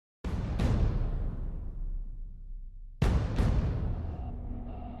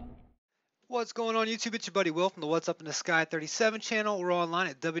What's going on YouTube? It's your buddy Will from the What's Up in the Sky 37 channel. We're online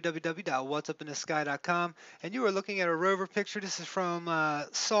at www.whatsupinthesky.com, and you are looking at a rover picture. This is from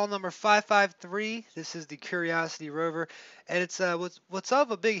saw number 553. This is the Curiosity rover, and it's what's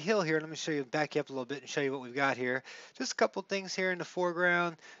up a big hill here. Let me show you, back you up a little bit and show you what we've got here. Just a couple things here in the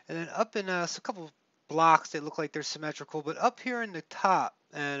foreground, and then up in a couple blocks that look like they're symmetrical, but up here in the top,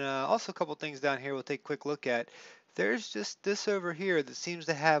 and also a couple things down here we'll take a quick look at. There's just this over here that seems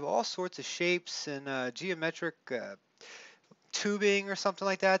to have all sorts of shapes and geometric tubing or something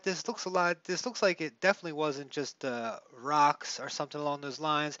like that. This looks like it definitely wasn't just rocks or something along those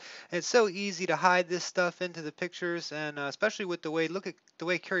lines. And it's so easy to hide this stuff into the pictures, and especially with the way, look at the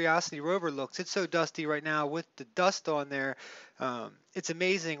way Curiosity rover looks. It's so dusty right now with the dust on there. It's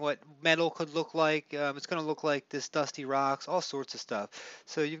amazing what metal could look like. It's going to look like this dusty rocks, all sorts of stuff.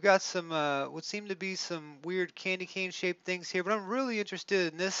 So you've got some what seem to be some weird candy cane shaped things here, but I'm really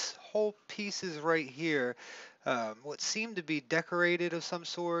interested in this whole pieces right here. What seemed to be decorated of some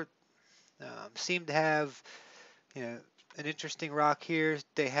sort, seem to have, you know, an interesting rock here.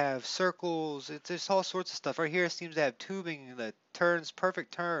 They have circles. It's just all sorts of stuff. Right here seems to have tubing that turns,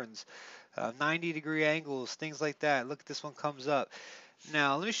 perfect turns, 90-degree angles, things like that. Look, this one comes up.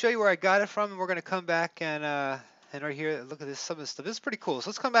 Now, let me show you where I got it from, and we're going to come back and right here, look at this, some of this stuff. This is pretty cool. So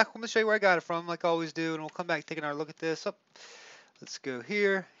let's come back. I'm going to show you where I got it from, like I always do, and we'll come back, take another look at this. Oh, let's go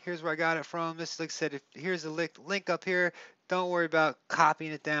here. Here's where I got it from. This, like I said, here's the link up here. Don't worry about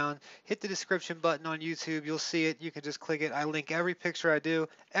copying it down. Hit the description button on YouTube. You'll see it. You can just click it. I link every picture I do.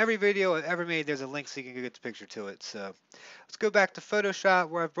 Every video I've ever made, there's a link so you can get the picture to it. So let's go back to Photoshop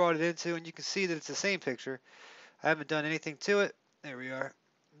where I've brought it into, and you can see that it's the same picture. I haven't done anything to it. There we are.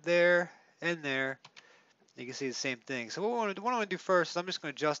 There and there. You can see the same thing. So what I want to do first is I'm just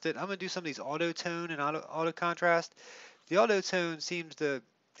going to adjust it. I'm going to do some of these auto tone and auto contrast. The auto tone seems to,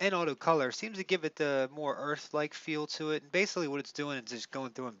 and auto color seems to give it the more earth-like feel to it. And basically what it's doing is just going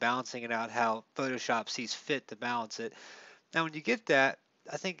through and balancing it out how Photoshop sees fit to balance it. Now when you get that,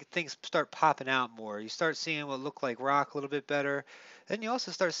 I think things start popping out more. You start seeing what look like rock a little bit better. Then you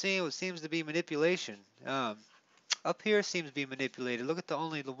also start seeing what seems to be manipulation. Up here seems to be manipulated. Look at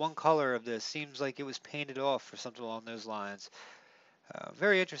only the one color of this. Seems like it was painted off or something along those lines.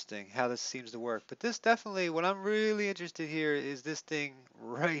 Very interesting how this seems to work. But this definitely, what I'm really interested here is this thing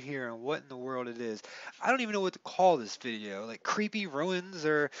right here and what in the world it is. I don't even know what to call this video. Like creepy ruins,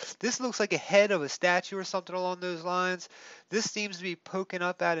 or this looks like a head of a statue or something along those lines. This seems to be poking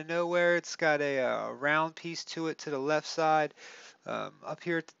up out of nowhere. It's got a round piece to it to the left side. Up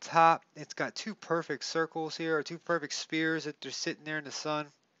here at the top, it's got two perfect circles here, or two perfect spears that they're sitting there in the sun.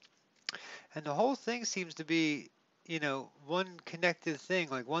 And the whole thing seems to be, you know, one connected thing,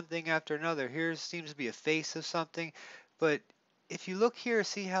 like one thing after another. Here seems to be a face of something, but if you look here,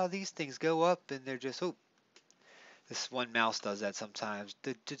 see how these things go up and they're just, oh, this one mouse does that sometimes.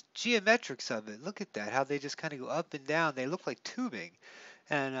 The geometrics of it, look at that, how they just kind of go up and down. They look like tubing.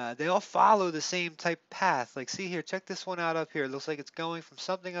 And they all follow the same type path. Like, see here, check this one out up here. It looks like it's going from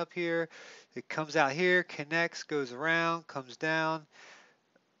something up here. It comes out here, connects, goes around, comes down.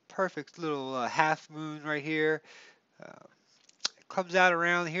 Perfect little half moon right here. Uh, Comes out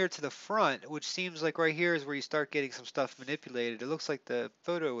around here to the front, which seems like right here is where you start getting some stuff manipulated. It looks like the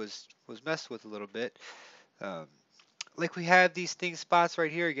photo was messed with a little bit. Um, like we have these spots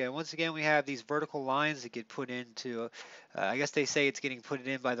right here again. Once again, we have these vertical lines that get put into, I guess they say it's getting put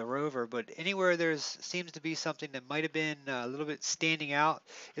in by the rover, but anywhere there's seems to be something that might have been a little bit standing out,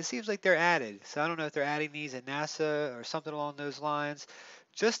 it seems like they're added. So I don't know if they're adding these at NASA or something along those lines.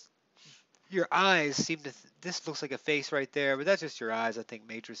 Just your eyes seem to, this looks like a face right there, but that's just your eyes, I think,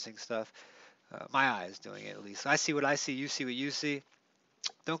 matrixing stuff. My eyes doing it at least. I see what I see, you see what you see.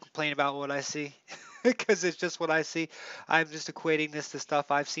 Don't complain about what I see because it's just what I see. I'm just equating this to stuff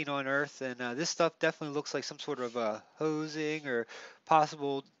I've seen on Earth, and this stuff definitely looks like some sort of hosing or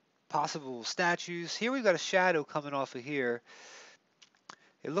possible statues. Here we've got a shadow coming off of here.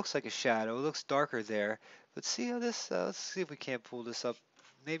 It looks like a shadow. It looks darker there. But see how this, let's see if we can't pull this up.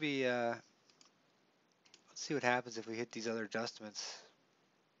 Maybe, let's see what happens if we hit these other adjustments.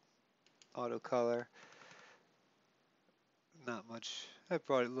 Auto color. Not much. I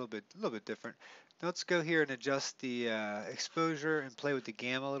brought it a little bit different. Now let's go here and adjust the exposure and play with the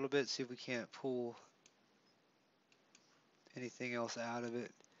gamma a little bit. See if we can't pull anything else out of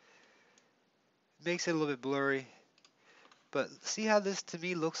it. Makes it a little bit blurry. But see how this to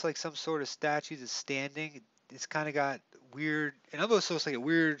me looks like some sort of statue that's standing. It's kind of got weird, it almost looks like a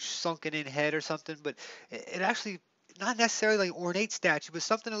weird sunken in head or something. But it actually, not necessarily like ornate statue, but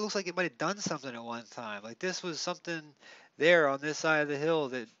something that looks like it might have done something at one time. Like this was something there on this side of the hill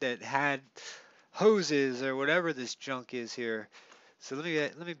that had hoses or whatever this junk is here. So let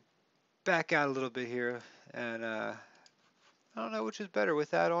me back out a little bit here, and I don't know which is better,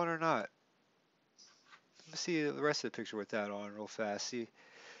 with that on or not. Let me see the rest of the picture with that on real fast. See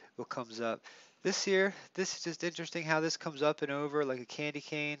what comes up. This here, this is just interesting how this comes up and over like a candy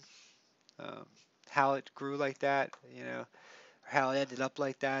cane. Um, how it grew like that, or how it ended up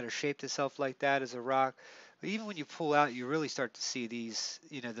like that, or shaped itself like that as a rock. But even when you pull out, you really start to see these.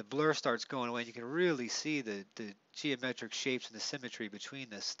 The blur starts going away, and you can really see the geometric shapes and the symmetry between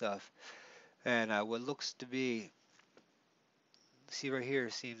this stuff. And what looks to be, see right here,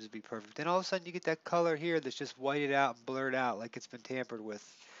 seems to be perfect. Then all of a sudden you get that color here that's just whited out and blurred out like it's been tampered with.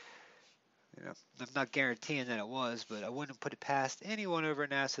 I'm not guaranteeing that it was, but I wouldn't put it past anyone over at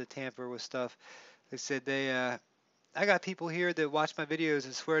NASA to tamper with stuff. They said I got people here that watch my videos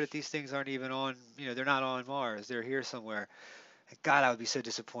and swear that these things aren't even on, they're not on Mars. They're here somewhere. And God, I would be so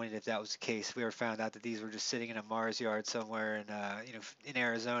disappointed if that was the case. If we ever found out that these were just sitting in a Mars yard somewhere in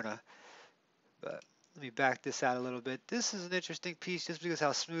Arizona. But let me back this out a little bit. This is an interesting piece just because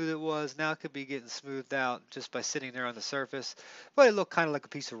how smooth it was. Now it could be getting smoothed out just by sitting there on the surface. But it looked kind of like a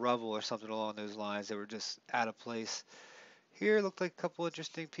piece of rubble or something along those lines that were just out of place. Here it looked like a couple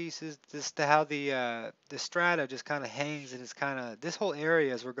interesting pieces. Just to how the strata just kind of hangs, and it's kind of this whole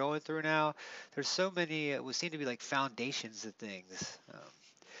area as we're going through now. There's so many. It would seem to be like foundations of things.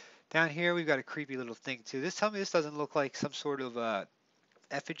 Down here we've got a creepy little thing too. Tell me this doesn't look like some sort of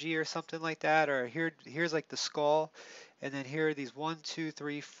effigy or something like that. Or here's like the skull, and then here are these 1, 2,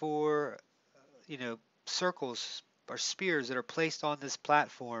 3, 4, circles or spears that are placed on this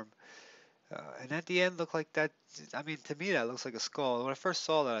platform. And at the end, look like that. I mean, to me, that looks like a skull. When I first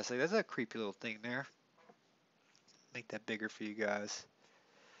saw that, I was like, "That's a creepy little thing there." Make that bigger for you guys.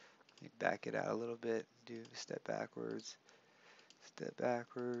 Let me back it out a little bit. Do step backwards, step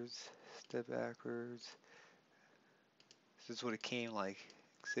backwards, step backwards. This is what it came like.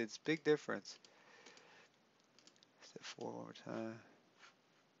 It's a big difference. Step forward one more time.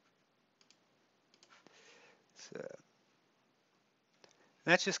 So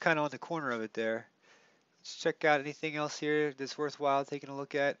that's just kind of on the corner of it there. Let's check out anything else here that's worthwhile taking a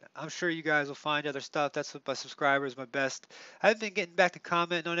look at. I'm sure you guys will find other stuff. That's what my subscribers, my best. I've been getting back to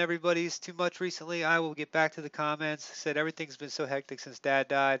commenting on everybody's too much recently. I will get back to the comments. Said everything's been so hectic since Dad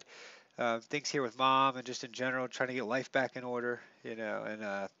died. Things here with Mom and just in general, trying to get life back in order,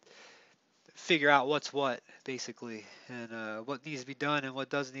 and figure out what's what, basically, and what needs to be done and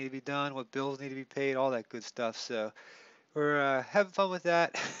what doesn't need to be done, what bills need to be paid, all that good stuff. So we're having fun with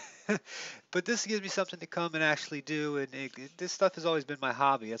that. But this gives me something to come and actually do, and this stuff has always been my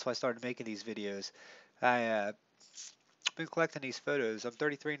hobby. That's why I started making these videos. I been collecting these photos. I'm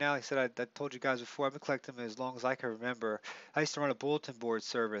 33 now. Like I said, I told you guys before, I've been collecting them as long as I can remember. I used to run a bulletin board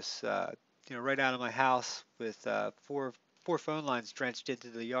service, right out of my house with four phone lines drenched into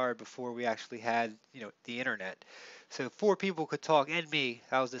the yard before we actually had, the internet. So four people could talk, and me.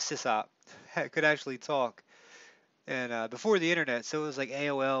 I was the sysop. I could actually talk. And before the internet, so it was like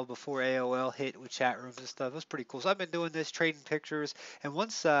AOL before AOL hit with chat rooms and stuff. It was pretty cool. So I've been doing this, trading pictures, and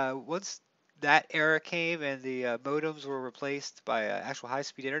once that era came and the modems were replaced by actual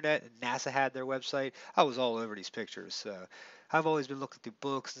high-speed internet, and NASA had their website, I was all over these pictures. So I've always been looking through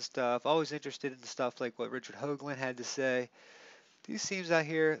books and stuff. Always interested in stuff like what Richard Hoagland had to say. These seams out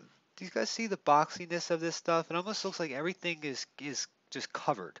here, do you guys see the boxiness of this stuff? It almost looks like everything is just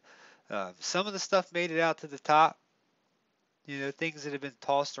covered. Some of the stuff made it out to the top, things that have been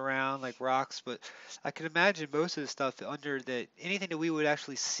tossed around like rocks, but I can imagine most of the stuff under that, anything that we would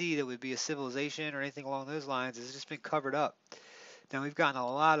actually see that would be a civilization or anything along those lines, has just been covered up. Now, we've gotten a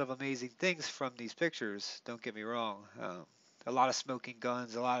lot of amazing things from these pictures, don't get me wrong. A lot of smoking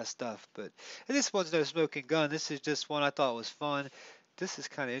guns, a lot of stuff, but and this one's no smoking gun. This is just one I thought was fun. This is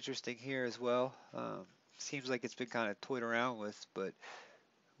kind of interesting here as well. Seems like it's been kind of toyed around with, but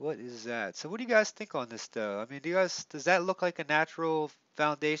what is that? So what do you guys think on this though? I mean, does that look like a natural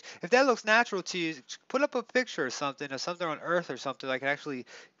foundation? If that looks natural to you, put up a picture or something on Earth or something. I can actually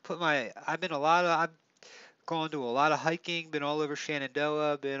I've gone to a lot of hiking, been all over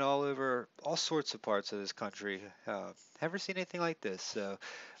Shenandoah, been all over all sorts of parts of this country. Never seen anything like this. So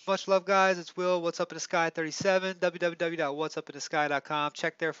much love, guys. It's Will, What's Up in the Sky 37, www.whatsupinthesky.com.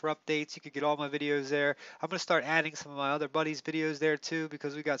 Check there for updates. You can get all my videos there. I'm going to start adding some of my other buddies' videos there too,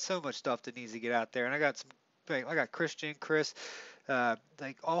 because we got so much stuff that needs to get out there. And I got Christian, Chris,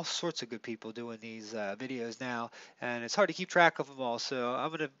 like all sorts of good people doing these videos now, and it's hard to keep track of them all. So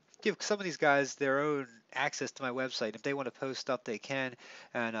I'm gonna give some of these guys their own access to my website. If they want to post stuff, they can.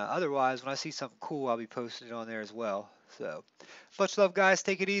 And otherwise, when I see something cool, I'll be posting it on there as well. So, much love, guys.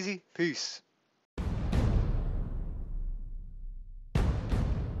 Take it easy. Peace.